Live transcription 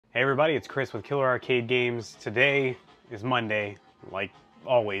Hey everybody, it's Chris with Killer Arcade Games. Today is Monday, like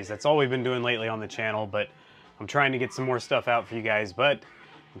always. That's all we've been doing lately on the channel, but I'm trying to get some more stuff out for you guys, but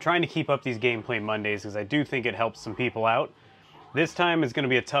I'm trying to keep up these Gameplay Mondays because I do think it helps some people out. This time is going to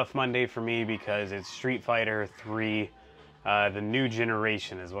be a tough Monday for me because it's Street Fighter 3, the new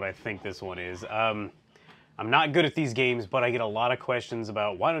generation is what I think this one is. I'm not good at these games, but I get a lot of questions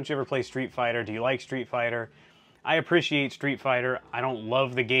about why don't you ever play Street Fighter? Do you like Street Fighter? I appreciate Street Fighter. I don't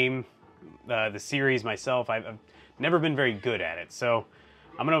love the game, the series myself. I've never been very good at it. So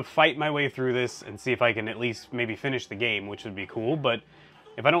I'm going to fight my way through this and see if I can at least maybe finish the game, which would be cool. But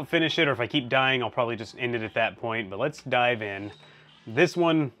if I don't finish it or if I keep dying, I'll probably just end it at that point. But let's dive in. This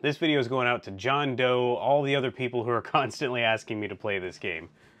video is going out to John Doe, all the other people who are constantly asking me to play this game.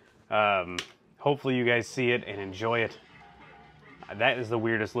 Hopefully you guys see it and enjoy it. That is the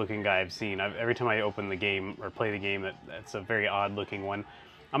weirdest looking guy I've seen. Every time I open the game or play the game, that's a very odd looking one.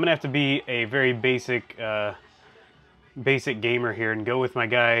 I'm gonna have to be a very basic gamer here and go with my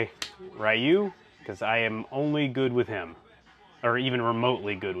guy Ryu, because I am only good with him, or even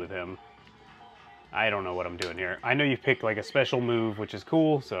remotely good with him. I don't know what I'm doing here. I know you've picked like a special move, which is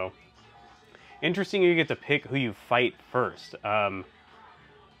cool. So interesting, you get to pick who you fight first.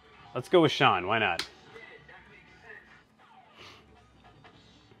 Let's go with Sean. Why not?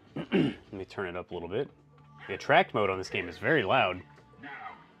 Let me turn it up a little bit. The attract mode on this game is very loud.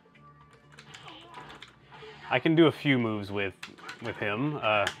 I can do a few moves with him.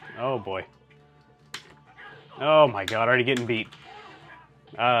 Oh boy. Oh my god, already getting beat.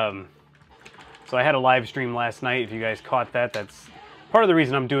 So I had a live stream last night, if you guys caught that. That's part of the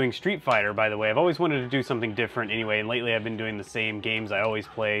reason I'm doing Street Fighter, by the way. I've always wanted to do something different anyway, and lately I've been doing the same games I always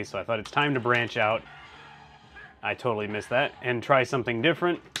play, so I thought it's time to branch out. I totally missed that, and try something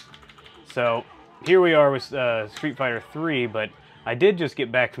different. So here we are with Street Fighter 3, but I did just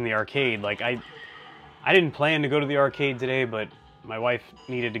get back from the arcade. Like I didn't plan to go to the arcade today, but my wife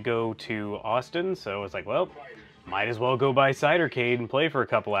needed to go to Austin, so I was like, well, might as well go by Cidercade and play for a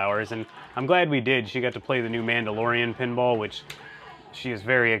couple hours, and I'm glad we did. She got to play the new Mandalorian pinball, which she is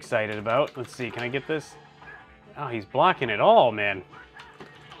very excited about. Let's see, can I get this? Oh, he's blocking it all, man.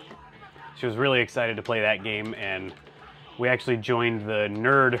 She was really excited to play that game, and we actually joined the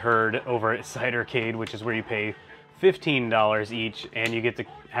Nerd Herd over at Cidercade, which is where you pay $15 each, and you get to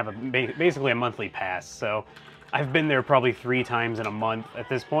have basically a monthly pass. So I've been there probably 3 times in a month at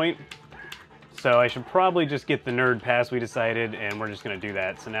this point. So I should probably just get the Nerd Pass, we decided, and we're just going to do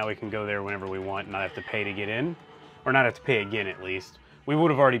that. So now we can go there whenever we want and not have to pay to get in. Or not have to pay again, at least. We would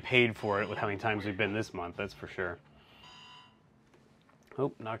have already paid for it with how many times we've been this month, that's for sure.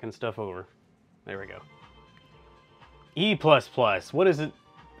 Oh, knocking stuff over. There we go. E++. What is it?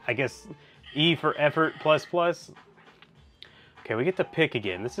 I guess E for effort plus plus. Okay, we get to pick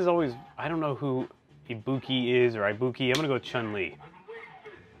again. This is always... I don't know who Ibuki is or Ibuki. I'm going to go with Chun-Li.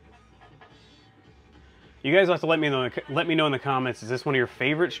 You guys will have to let me know in the comments, is this one of your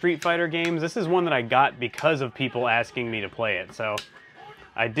favorite Street Fighter games? This is one that I got because of people asking me to play it. So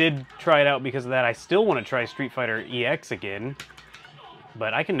I did try it out because of that. I still want to try Street Fighter EX again,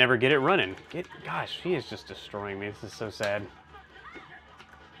 but I can never get it running. Gosh, she is just destroying me. This is so sad.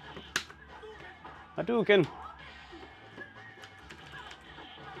 Hadouken.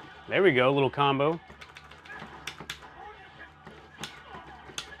 There we go, little combo.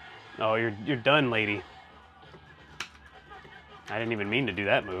 Oh, you're done, lady. I didn't even mean to do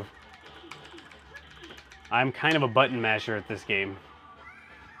that move. I'm kind of a button masher at this game.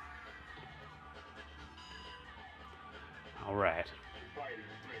 Alright.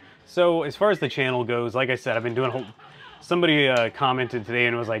 So, as far as the channel goes, like I said, I've been doing a whole... Somebody commented today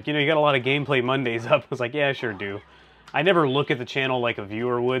and was like, you know, you got a lot of Gameplay Mondays up. I was like, yeah, I sure do. I never look at the channel like a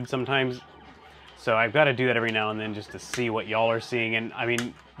viewer would sometimes. So I've got to do that every now and then just to see what y'all are seeing. And, I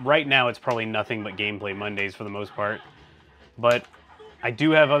mean, right now it's probably nothing but Gameplay Mondays for the most part. But I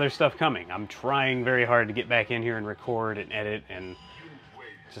do have other stuff coming. I'm trying very hard to get back in here and record and edit, and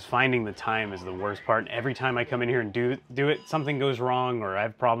just finding the time is the worst part. And every time I come in here and do it, something goes wrong, or I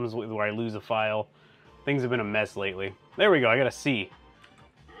have problems where I lose a file. Things have been a mess lately. There we go, I got a C.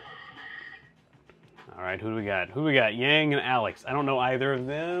 Alright, who do we got? Who do we got? Yang and Alex. I don't know either of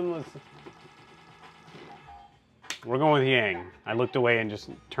them. We're going with Yang. I looked away and just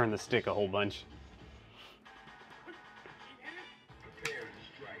turned the stick a whole bunch.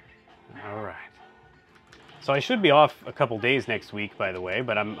 Alright. So I should be off a couple days next week, by the way,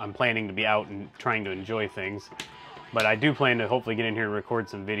 but I'm planning to be out and trying to enjoy things. But I do plan to hopefully get in here and record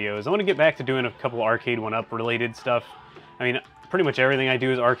some videos. I want to get back to doing a couple Arcade 1-Up related stuff. I mean, pretty much everything I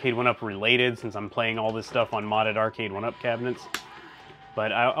do is Arcade 1-Up related, since I'm playing all this stuff on modded Arcade 1-Up cabinets.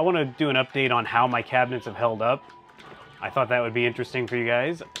 But I want to do an update on how my cabinets have held up. I thought that would be interesting for you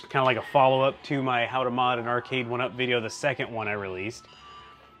guys. Kind of like a follow-up to my How to Mod an Arcade 1-Up video, the second one I released.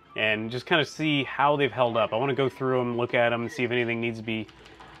 And just kind of see how they've held up. I want to go through them, look at them, see if anything needs to be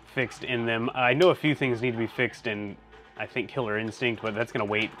fixed in them. I know a few things need to be fixed in, I think, Killer Instinct, but that's going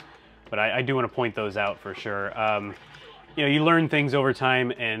to wait. But I do want to point those out for sure. You know, you learn things over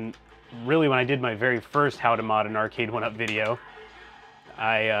time, and really when I did my very first How to Mod an Arcade 1-Up video,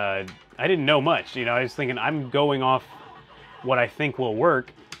 I didn't know much. You know, I was thinking I'm going off what I think will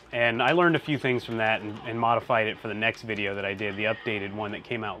work, and I learned a few things from that and modified it for the next video that I did, the updated one that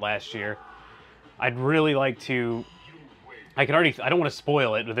came out last year. I'd really like to, I don't want to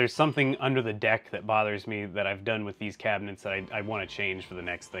spoil it, but there's something under the deck that bothers me that I've done with these cabinets that I want to change for the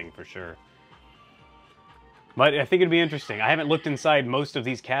next thing for sure. But I think it'd be interesting. I haven't looked inside most of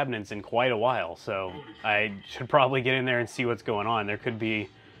these cabinets in quite a while, so I should probably get in there and see what's going on. There could be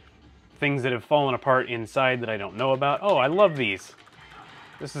things that have fallen apart inside that I don't know about. Oh, I love these.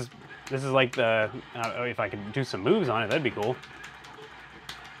 This is like the, if I could do some moves on it, that'd be cool.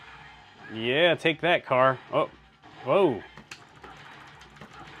 Yeah, take that, car. Oh, whoa.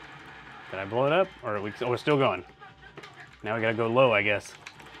 Did I blow it up? Or are we, oh, we're still going. Now we gotta go low, I guess.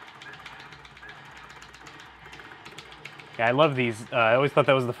 Yeah, I love these. I always thought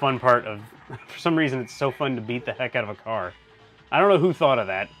that was the fun part of, for some reason it's so fun to beat the heck out of a car. I don't know who thought of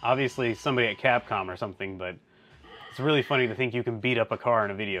that. Obviously somebody at Capcom or something, but it's really funny to think you can beat up a car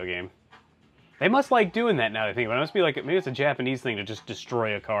in a video game. They must like doing that now that I think about it. It must be like, maybe it's a Japanese thing to just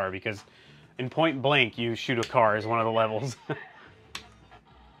destroy a car, because in Point Blank you shoot a car as one of the levels.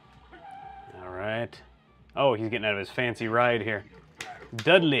 Alright. Oh, he's getting out of his fancy ride here.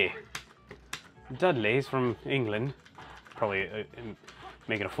 Dudley. Dudley's from England. Probably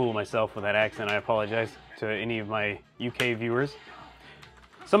making a fool of myself with that accent. I apologize to any of my UK viewers.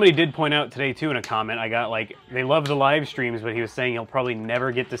 Somebody did point out today too in a comment, I got like, they love the live streams, but he was saying he'll probably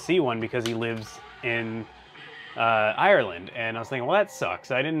never get to see one because he lives in Ireland. And I was thinking, well, that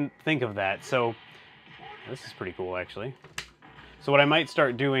sucks. I didn't think of that. So this is pretty cool actually. So what I might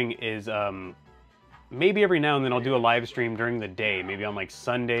start doing is maybe every now and then I'll do a live stream during the day, maybe on like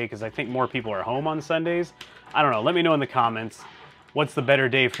Sunday, because I think more people are home on Sundays. I don't know, let me know in the comments what's the better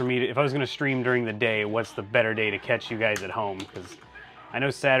day for me to, if I was going to stream during the day, what's the better day to catch you guys at home, because I know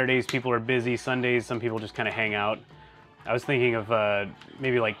Saturdays people are busy, Sundays some people just kind of hang out. I was thinking of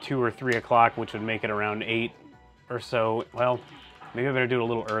maybe like 2 or 3 o'clock, which would make it around 8 or so. Well, maybe I better do it a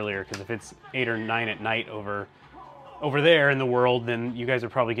little earlier, because if it's 8 or 9 at night over there in the world, then you guys are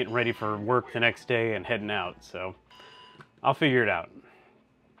probably getting ready for work the next day and heading out, so I'll figure it out.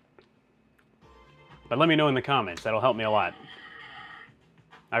 But let me know in the comments, that'll help me a lot.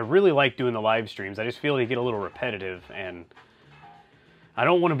 I really like doing the live streams, I just feel they get a little repetitive, and I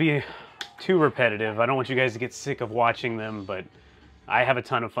don't want to be too repetitive. I don't want you guys to get sick of watching them, but I have a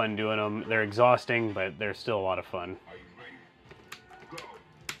ton of fun doing them. They're exhausting, but they're still a lot of fun.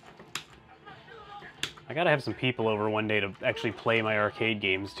 I gotta have some people over one day to actually play my arcade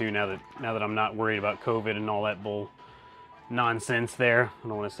games too, now that I'm not worried about COVID and all that bull nonsense there. I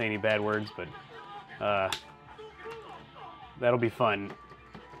don't want to say any bad words, but that'll be fun.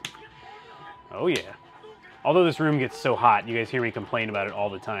 Oh yeah. Although this room gets so hot, you guys hear me complain about it all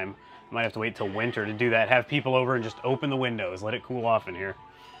the time. I might have to wait till winter to do that. Have people over and just open the windows, let it cool off in here.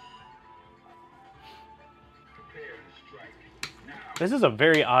 This is a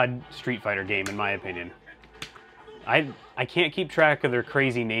very odd Street Fighter game in my opinion. I can't keep track of their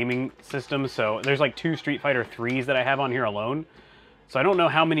crazy naming system, so there's like 2 Street Fighter 3s that I have on here alone. So I don't know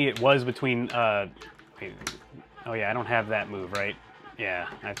how many it was between, oh yeah, I don't have that move, right? Yeah,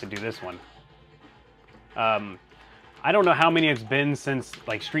 I have to do this one. I don't know how many it's been since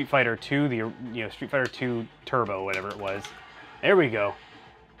like Street Fighter 2, the Street Fighter 2 Turbo, whatever it was. There we go.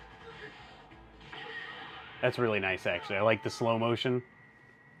 That's really nice actually. I like the slow motion.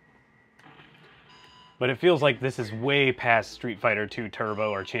 But it feels like this is way past Street Fighter 2 Turbo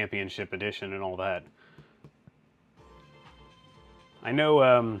or Championship Edition and all that. I know,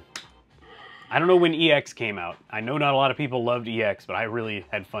 I don't know when EX came out. I know not a lot of people loved EX, but I really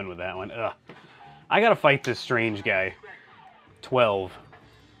had fun with that one. Ugh. I gotta fight this strange guy. 12.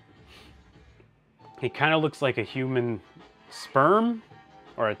 He kind of looks like a human sperm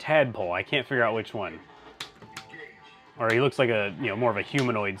or a tadpole. I can't figure out which one. Or he looks like a, more of a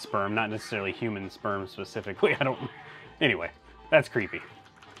humanoid sperm, not necessarily human sperm specifically. I don't... Anyway, that's creepy.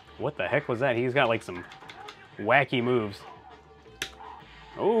 What the heck was that? He's got like some wacky moves.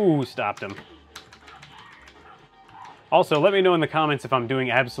 Oh, stopped him. Also, let me know in the comments if I'm doing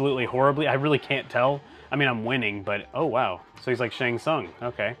absolutely horribly. I really can't tell. I mean, I'm winning, but... Oh, wow. So he's like Shang Tsung.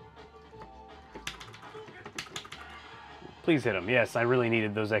 Okay. Please hit him. Yes, I really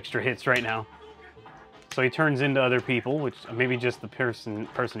needed those extra hits right now. So he turns into other people, which maybe just the person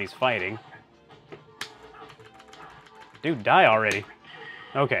he's fighting. Dude, die already.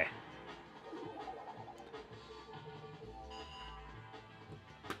 Okay.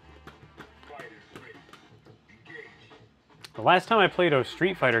 The last time I played a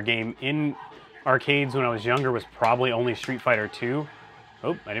Street Fighter game in arcades when I was younger was probably only Street Fighter 2.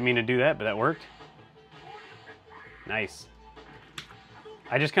 Oh, I didn't mean to do that, but that worked. Nice.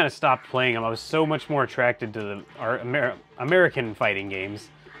 I just kind of stopped playing them. I was so much more attracted to our American fighting games.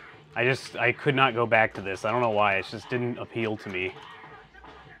 I could not go back to this. I don't know why. It just didn't appeal to me.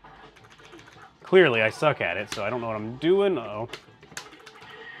 Clearly, I suck at it, so I don't know what I'm doing. Uh-oh.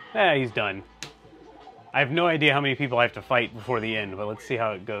 He's done. I have no idea how many people I have to fight before the end, but let's see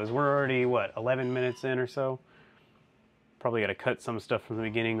how it goes. We're already, what, 11 minutes in or so? Probably got to cut some stuff from the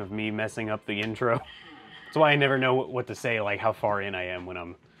beginning of me messing up the intro. That's why I never know what to say, like how far in I am when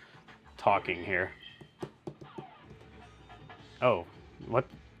I'm talking here. Oh, what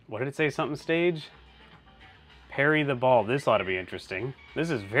did it say? Something stage? Parry the ball. This ought to be interesting. This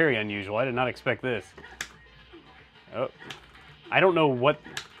is very unusual. I did not expect this. Oh, I don't know what...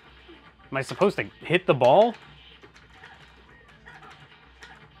 Am I supposed to hit the ball?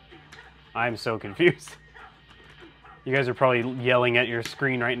 I'm so confused. You guys are probably yelling at your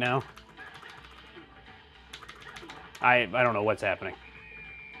screen right now. I don't know what's happening.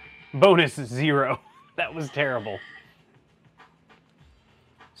 Bonus 0. That was terrible.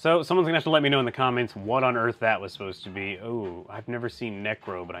 So, someone's going to have to let me know in the comments what on earth that was supposed to be. Oh, I've never seen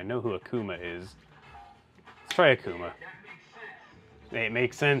Necro, but I know who Akuma is. Let's try Akuma. Hey, it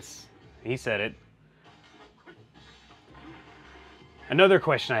makes sense. He said it. Another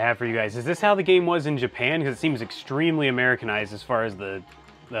question I have for you guys. Is this how the game was in Japan? Because it seems extremely Americanized as far as the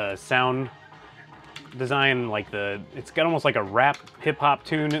sound design. Like it's got almost like a rap hip-hop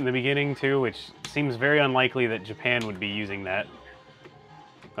tune in the beginning too, which seems very unlikely that Japan would be using that.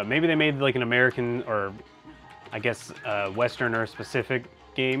 But maybe they made like an American or I guess Westerner specific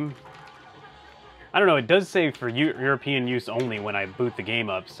game. I don't know, it does say for European use only when I boot the game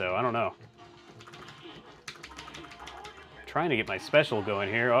up, so I don't know. Trying to get my special going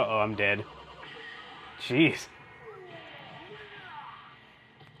here. Uh-oh, I'm dead. Jeez.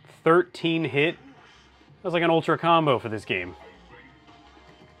 13 hit? That was like an ultra combo for this game.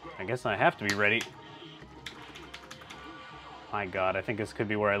 I guess I have to be ready. My god, I think this could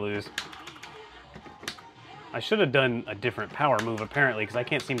be where I lose. I should have done a different power move, apparently, because I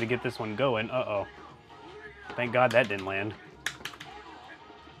can't seem to get this one going. Uh-oh. Thank God that didn't land.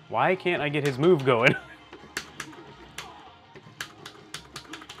 Why can't I get his move going?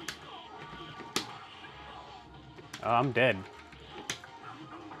 Oh, I'm dead.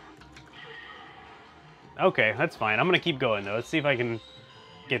 Okay, that's fine. I'm going to keep going, though. Let's see if I can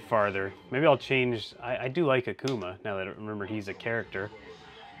get farther. Maybe I'll change... I do like Akuma, now that I remember he's a character.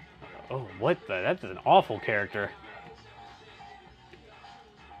 Oh, what the... That's an awful character.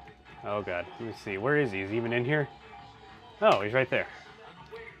 Oh, God. Let me see. Where is he? Is he even in here? Oh, he's right there.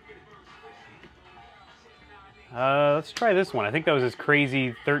 Let's try this one. I think that was his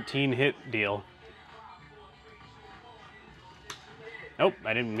crazy 13-hit deal. Nope,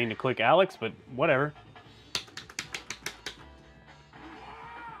 I didn't mean to click Alex, but whatever.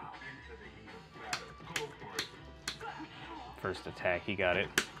 First attack, he got it.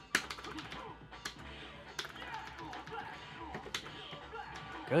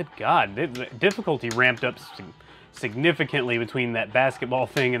 Good God, the difficulty ramped up significantly between that basketball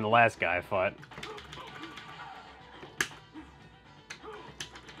thing and the last guy I fought.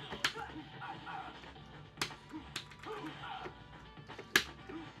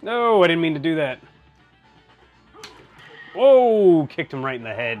 No, I didn't mean to do that. Whoa, kicked him right in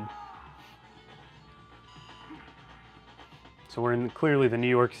the head. So we're in clearly the New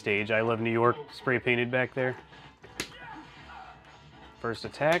York stage. I Love New York spray painted back there. First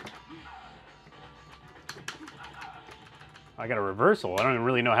attack. I got a reversal. I don't even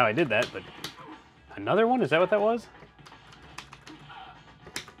really know how I did that, but another one? Is that what that was?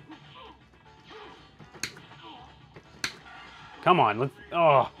 Come on, let's...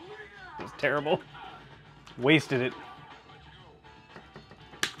 Oh, that was terrible. Wasted it.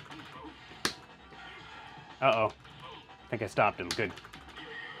 Uh-oh. I think I stopped him. Good.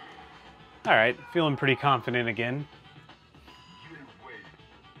 Alright, feeling pretty confident again.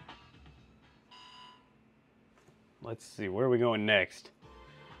 Let's see, where are we going next?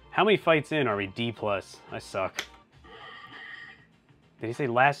 How many fights in are we? D+. I suck. Did he say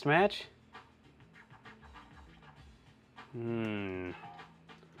last match? Did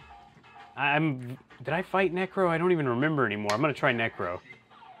I fight Necro? I don't even remember anymore. I'm gonna try Necro.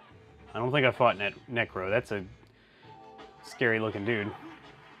 I don't think I fought Necro. That's a scary looking dude.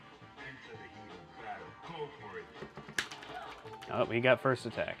 Oh, he got first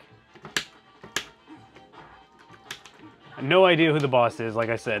attack. No idea who the boss is. Like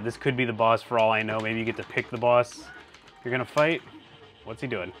I said, this could be the boss for all I know. Maybe you get to pick the boss you're gonna fight. What's he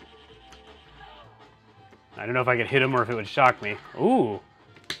doing? I don't know if I could hit him or if it would shock me. Ooh.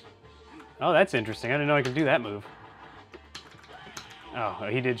 Oh, that's interesting. I didn't know I could do that move. Oh,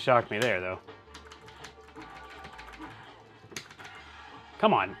 he did shock me there, though.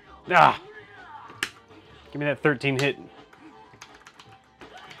 Come on. Ah! Give me that 13 hit.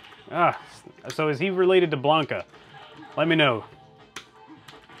 Ah, so is he related to Blanca? Let me know.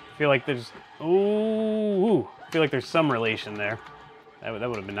 I feel like there's... Ooh! I feel like there's some relation there. That would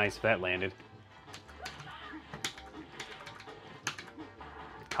have been nice if that landed.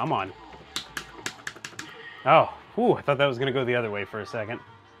 Come on. Oh, whew, I thought that was going to go the other way for a second.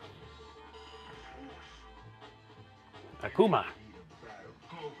 Akuma.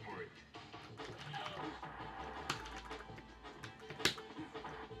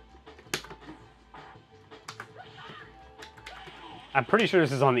 I'm pretty sure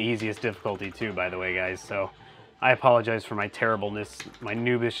this is on the easiest difficulty too, by the way, guys, so I apologize for my terribleness, my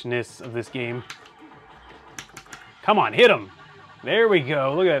noobishness of this game. Come on, hit him! There we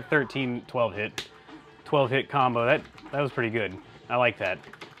go. Look at that 13, 12 hit combo. That was pretty good. I like that.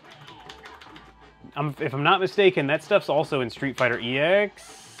 If I'm not mistaken, that stuff's also in Street Fighter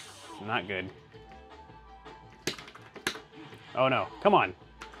EX. Not good. Oh no, come on.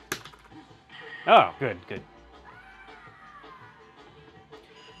 Oh, good, good.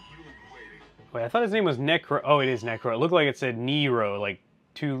 Wait, I thought his name was Necro. Oh, it is Necro. It looked like it said Nero, like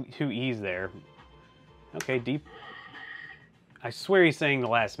two E's there. Okay, deep. I swear he's saying the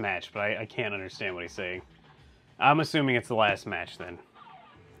last match, but I can't understand what he's saying. I'm assuming it's the last match then.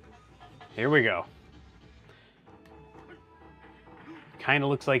 Here we go. Kind of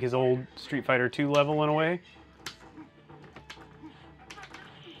looks like his old Street Fighter 2 level in a way.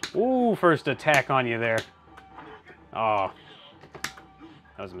 Ooh, first attack on you there. Oh,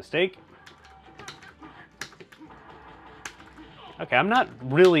 that was a mistake. Okay, I'm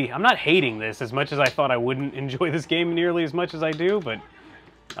not hating this as much as I thought I wouldn't enjoy this game nearly as much as I do, but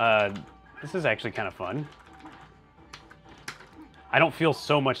this is actually kind of fun. I don't feel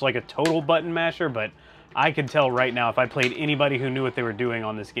so much like a total button masher, but I could tell right now if I played anybody who knew what they were doing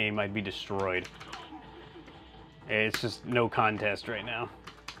on this game, I'd be destroyed. It's just no contest right now.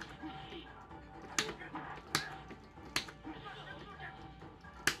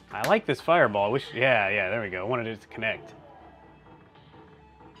 I like this fireball. I wish, yeah, there we go. I wanted it to connect.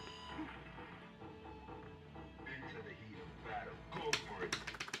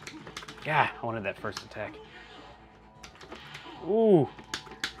 Yeah, I wanted that first attack. Ooh.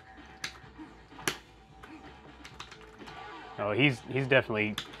 Oh, he's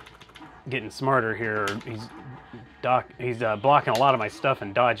definitely getting smarter here. He's blocking a lot of my stuff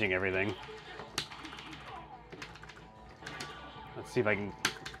and dodging everything. Let's see if I can...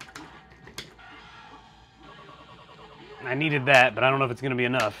 I needed that, but I don't know if it's going to be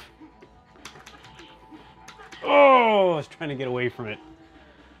enough. Oh, I was trying to get away from it.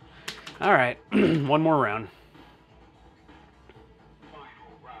 All right, one more round.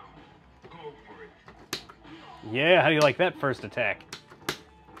 Yeah, how do you like that first attack?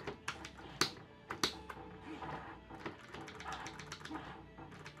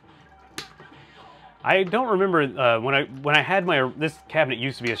 I don't remember when I had this cabinet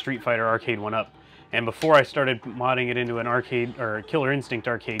used to be a Street Fighter arcade 1-up, and before I started modding it into an arcade or Killer Instinct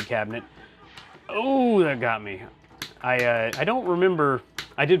arcade cabinet. Oh, that got me. I don't remember.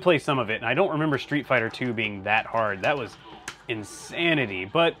 I did play some of it, and I don't remember Street Fighter 2 being that hard. That was insanity.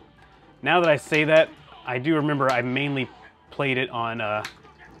 But now that I say that, I do remember I mainly played it on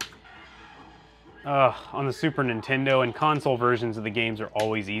the Super Nintendo, and console versions of the games are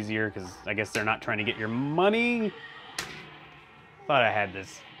always easier because I guess they're not trying to get your money. Thought I had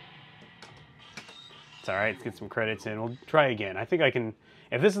this. It's all right. Let's get some credits in. We'll try again. I think I can.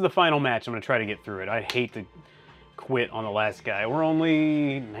 If this is the final match, I'm going to try to get through it. I'd hate to quit on the last guy. We're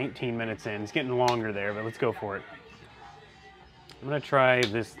only 19 minutes in. It's getting longer there, but let's go for it. I'm going to try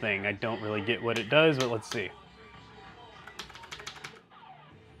this thing. I don't really get what it does, but let's see.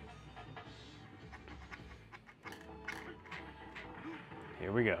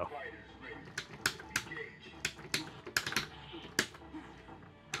 Here we go.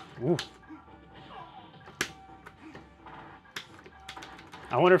 Ooh.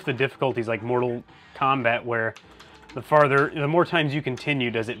 I wonder if the difficulty's like Mortal Kombat, where the more times you continue,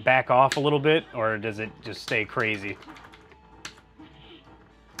 does it back off a little bit, or does it just stay crazy?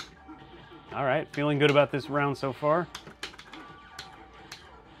 All right, feeling good about this round so far.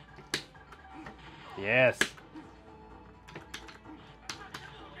 Yes.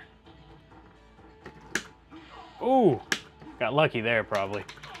 Ooh, got lucky there probably.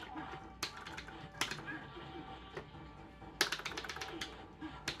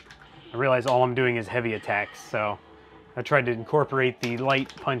 I realize all I'm doing is heavy attacks, so I tried to incorporate the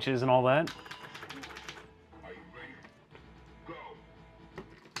light punches and all that.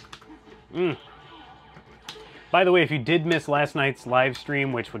 By the way, if you did miss last night's live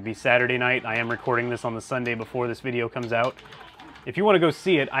stream, which would be Saturday night, I am recording this on the Sunday before this video comes out. If you want to go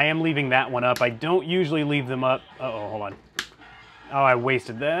see it, I am leaving that one up. I don't usually leave them up. Uh-oh, hold on. Oh, I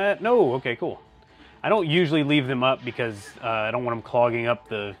wasted that. No, okay, cool. I don't usually leave them up because I don't want them clogging up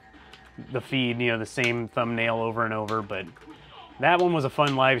the feed, you know, the same thumbnail over and over, but that one was a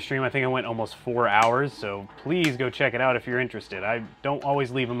fun live stream. I think I went almost 4 hours, so please go check it out if you're interested. I don't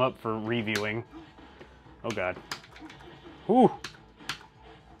always leave them up for reviewing. Oh, God. Whew.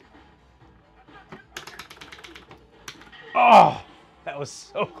 Oh, that was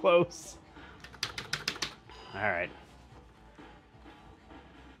so close. All right.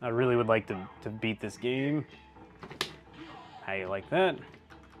 I really would like to beat this game. How you like that?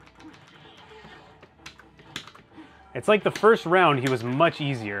 It's like the first round, he was much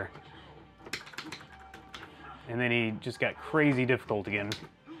easier. And then he just got crazy difficult again.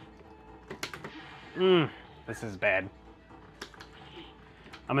 This is bad.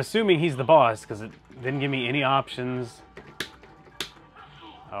 I'm assuming he's the boss, because it didn't give me any options.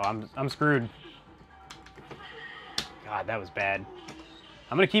 Oh, I'm screwed. God, that was bad.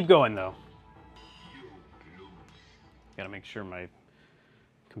 I'm gonna keep going, though. Gotta make sure my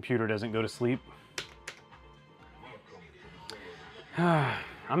computer doesn't go to sleep.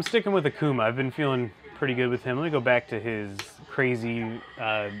 I'm sticking with Akuma. I've been feeling pretty good with him. Let me go back to his crazy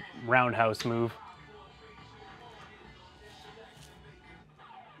roundhouse move.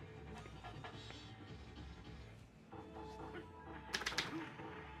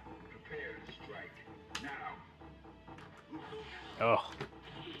 Oh.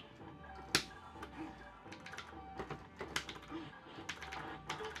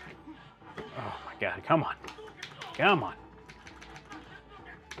 Oh my God, come on. Come on.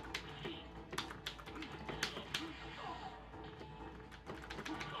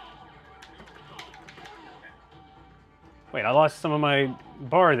 Wait, I lost some of my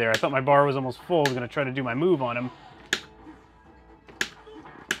bar there. I thought my bar was almost full. I was going to try to do my move on him.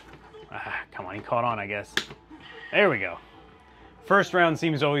 Ah, come on, he caught on, I guess. There we go. First round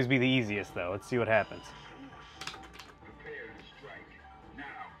seems to always be the easiest, though. Let's see what happens.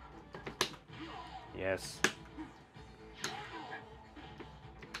 Yes.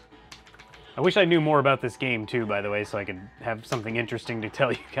 I wish I knew more about this game, too, by the way, so I could have something interesting to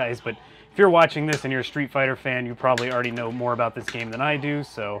tell you guys, but if you're watching this and you're a Street Fighter fan, you probably already know more about this game than I do,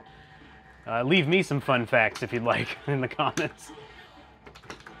 so leave me some fun facts if you'd like in the comments.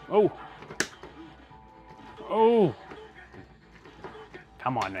 Oh. Oh.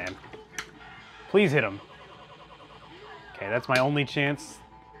 Come on, man. Please hit him. Okay, that's my only chance.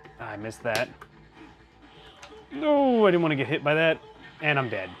 I missed that. No, I didn't want to get hit by that. And I'm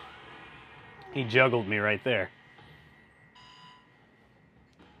dead. He juggled me right there.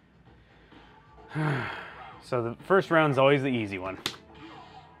 So the first round's always the easy one.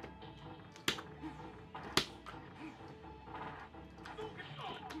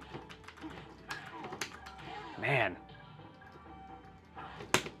 Man.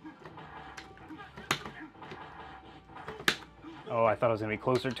 Oh, I thought I was going to be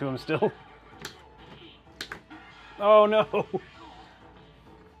closer to him still. Oh, no.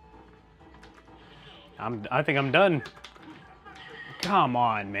 I think I'm done. Come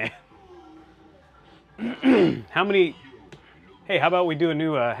on, man. How many... Hey, how about we do a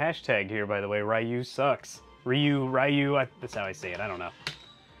new hashtag here, by the way? Ryu sucks. Ryu, that's how I say it. I don't know.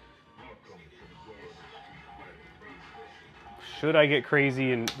 Should I get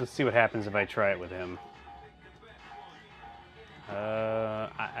crazy? And let's see what happens if I try it with him.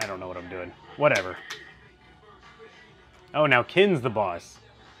 I don't know what I'm doing. Whatever. Oh, now Kin's the boss.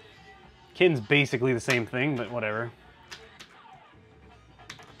 Kin's basically the same thing, but whatever.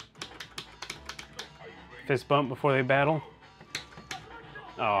 Fist bump before they battle.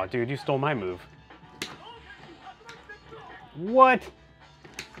 Oh, dude, you stole my move. What?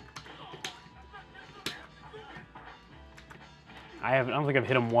 I don't think I've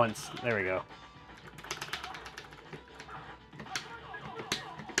hit him once. There we go.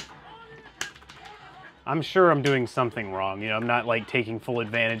 I'm sure I'm doing something wrong. You know, I'm not, like, taking full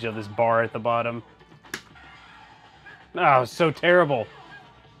advantage of this bar at the bottom. Oh, so terrible.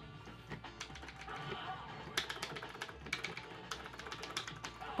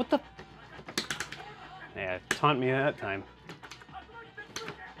 What the? Yeah, taunt me that time.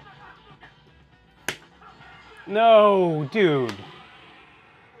 No, dude.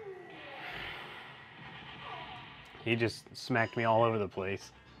 He just smacked me all over the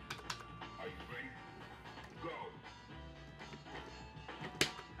place.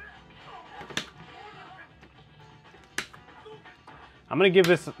 I'm going to give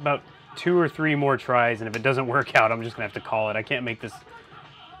this about 2 or 3 more tries, and if it doesn't work out, I'm just going to have to call it. I can't make this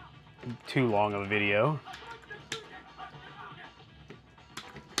too long of a video.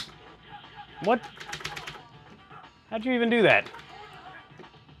 What? How'd you even do that?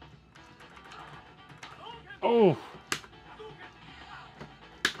 Oh.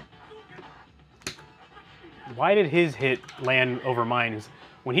 Why did his hit land over mine?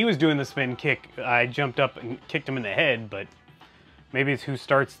 When he was doing the spin kick, I jumped up and kicked him in the head, but maybe it's who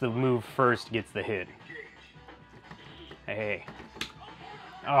starts the move first gets the hit. Hey.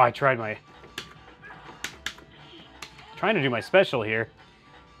 Oh, I tried my... Trying to do my special here.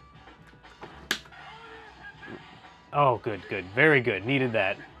 Oh, good, good. Very good. Needed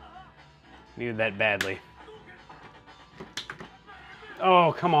that. Needed that badly.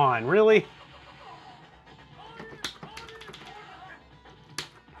 Oh, come on. Really?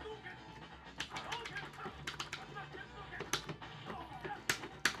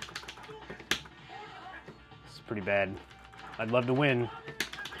 This is pretty bad. I'd love to win.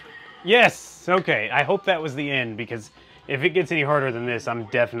 Yes! Okay, I hope that was the end, because if it gets any harder than this, I'm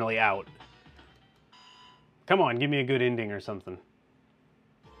definitely out. Come on, give me a good ending or something.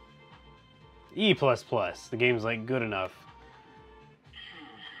 E++. The game's, like, good enough.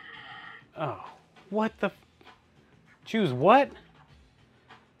 Oh, what the... Choose what?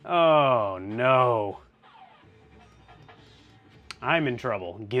 Oh, no. I'm in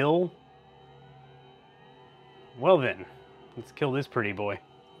trouble. Gil? Well then, let's kill this pretty boy.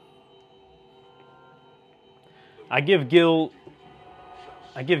 I give Gil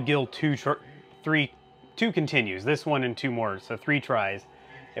 2 continues. This one and 2 more, so 3 tries.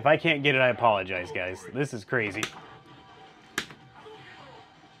 If I can't get it, I apologize, guys. This is crazy.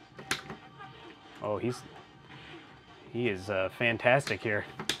 Oh, he is fantastic here.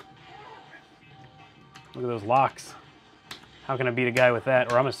 Look at those locks. How can I beat a guy with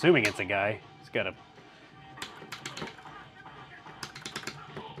that? Or I'm assuming it's a guy. He's got a...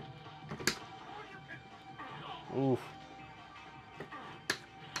 Oof.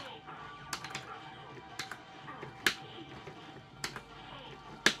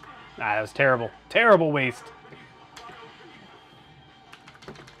 Ah, that was terrible. Terrible waste.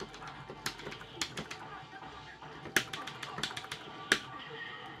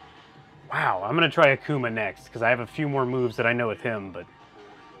 Wow, I'm going to try Akuma next, because I have a few more moves that I know with him, but...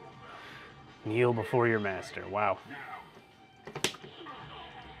 Kneel before your master. Wow.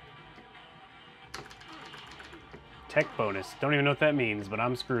 Tech bonus. Don't even know what that means, but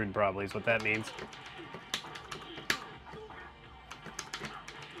I'm screwed probably is what that means.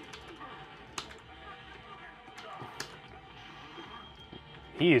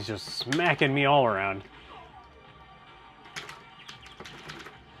 He is just smacking me all around.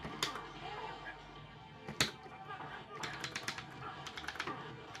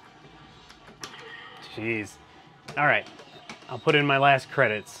 Jeez. Alright. I'll put in my last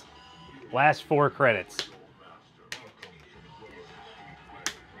credits. Last 4 credits.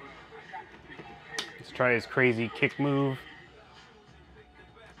 Let's try his crazy kick move.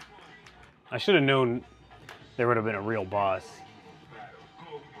 I should have known there would have been a real boss.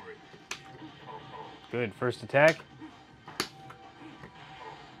 Good, first attack.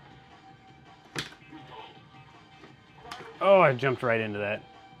 Oh, I jumped right into that.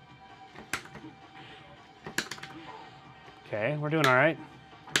 Okay, we're doing all right.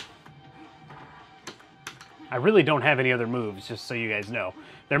 I really don't have any other moves, just so you guys know.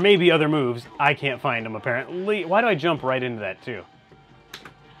 There may be other moves. I can't find them, apparently. Why do I jump right into that, too?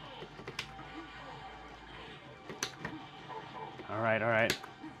 All right, all right.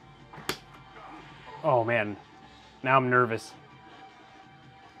 Oh, man. Now I'm nervous.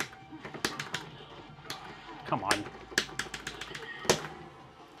 Come on.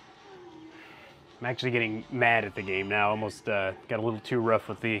 I'm actually getting mad at the game now. Almost got a little too rough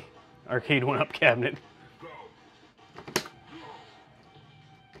with the arcade 1-up cabinet.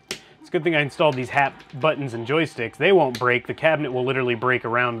 It's a good thing I installed these hat buttons and joysticks. They won't break. The cabinet will literally break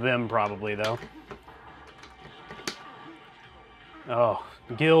around them probably, though. Oh,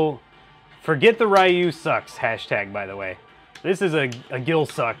 Gil Forget the Ryu sucks hashtag, by the way. This is a Gil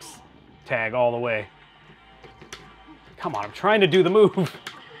sucks tag all the way. Come on, I'm trying to do the move.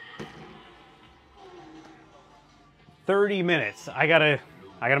 30 minutes. I gotta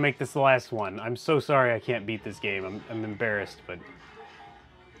make this the last one. I'm so sorry I can't beat this game. I'm embarrassed, but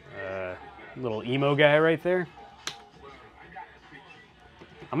little emo guy right there.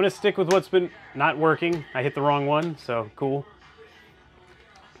 I'm gonna stick with what's been not working. I hit the wrong one, so cool.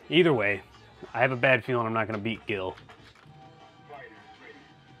 Either way, I have a bad feeling I'm not gonna beat Gil.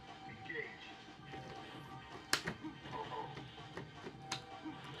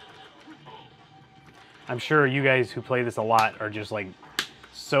 I'm sure you guys who play this a lot are just like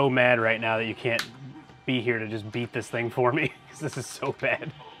so mad right now that you can't be here to just beat this thing for me, because this is so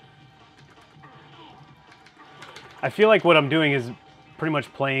bad. I feel like what I'm doing is pretty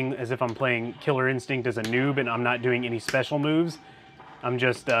much playing as if I'm playing Killer Instinct as a noob and I'm not doing any special moves. I'm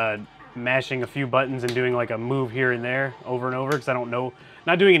just mashing a few buttons and doing like a move here and there over and over, because I don't know,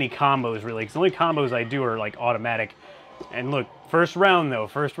 not doing any combos really, because the only combos I do are like automatic. And look, first round though,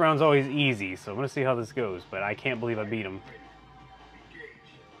 first round's always easy, so I'm gonna see how this goes, but I can't believe I beat him.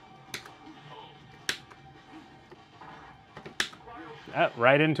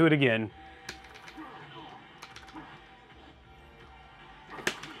 Right into it again.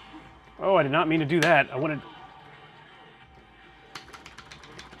 Oh, I did not mean to do that. I wanted...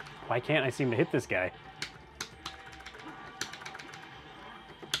 Why can't I seem to hit this guy?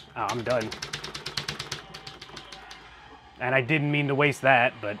 Oh, I'm done. And I didn't mean to waste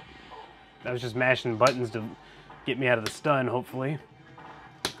that, but I was just mashing buttons to get me out of the stun, hopefully.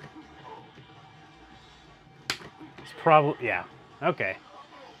 It's probably... yeah. Okay.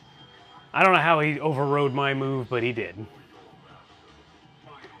 I don't know how he overrode my move, but he did.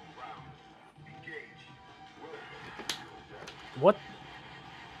 What?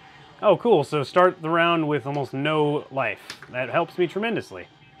 Oh, cool. So start the round with almost no life. That helps me tremendously.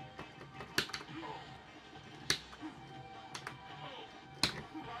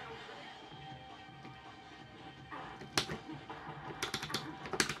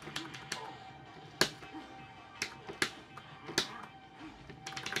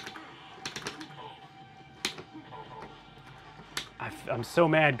 I'm so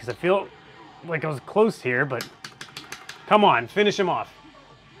mad because I feel like I was close here, but come on, finish him off.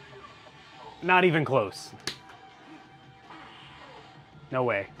 Not even close. No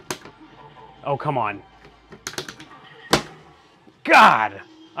way. Oh, come on. God!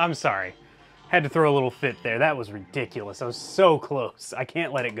 I'm sorry. Had to throw a little fit there. That was ridiculous. I was so close. I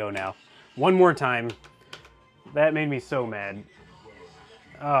can't let it go now. One more time. That made me so mad.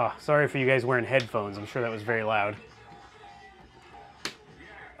 Oh, sorry for you guys wearing headphones. I'm sure that was very loud.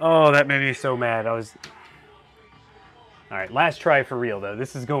 Oh, that made me so mad. I was... Alright, last try for real, though.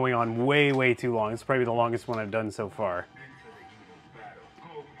 This is going on way, way too long. It's probably the longest one I've done so far.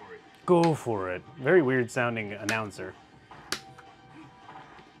 Go for it. Very weird sounding announcer.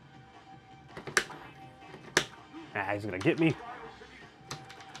 Ah, he's gonna get me.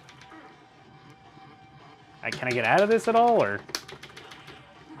 Can I get out of this at all, or...?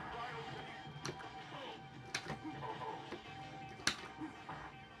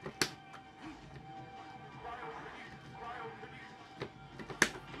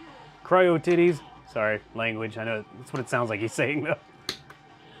 Cryo titties. Sorry, language. I know that's what it sounds like he's saying, though.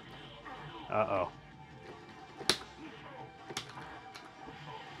 Uh-oh.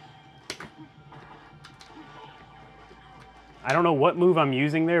 I don't know what move I'm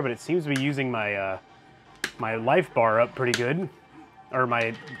using there, but it seems to be using my my life bar up pretty good. Or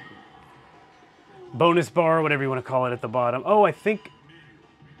my bonus bar, whatever you want to call it, at the bottom. Oh, I think...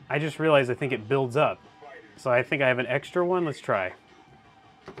 I just realized I think it builds up. So I think I have an extra one. Let's try.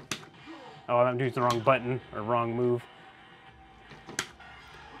 Oh, I'm doing the wrong button, or wrong move.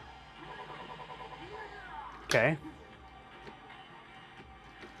 Okay.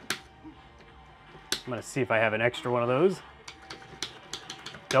 I'm gonna see if I have an extra one of those.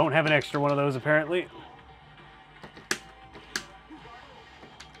 Don't have an extra one of those, apparently.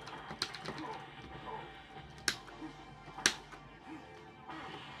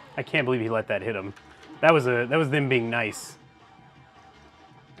 I can't believe he let that hit him. That was them being nice.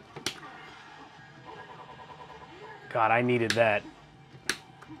 God, I needed that.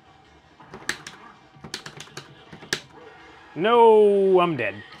 No, I'm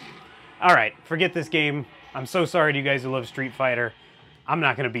dead. All right, forget this game. I'm so sorry to you guys who love Street Fighter. I'm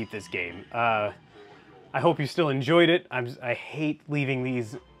not going to beat this game. I hope you still enjoyed it. I hate leaving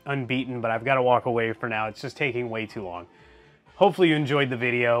these unbeaten, but I've got to walk away for now. It's just taking way too long. Hopefully you enjoyed the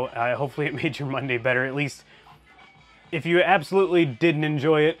video. Hopefully it made your Monday better. At least if you absolutely didn't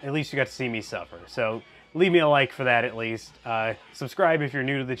enjoy it, at least you got to see me suffer. So leave me a like for that at least. Subscribe if you're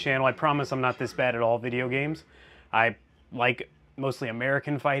new to the channel. I promise I'm not this bad at all video games. I like mostly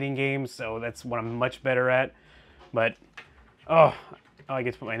American fighting games, so that's what I'm much better at. But, oh, I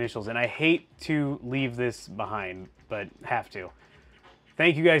get to put my initials in. I hate to leave this behind, but have to.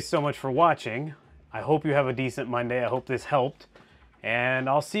 Thank you guys so much for watching. I hope you have a decent Monday. I hope this helped. And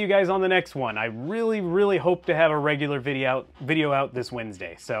I'll see you guys on the next one. I really, really hope to have a regular video out this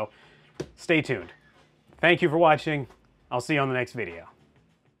Wednesday, so stay tuned. Thank you for watching. I'll see you on the next video.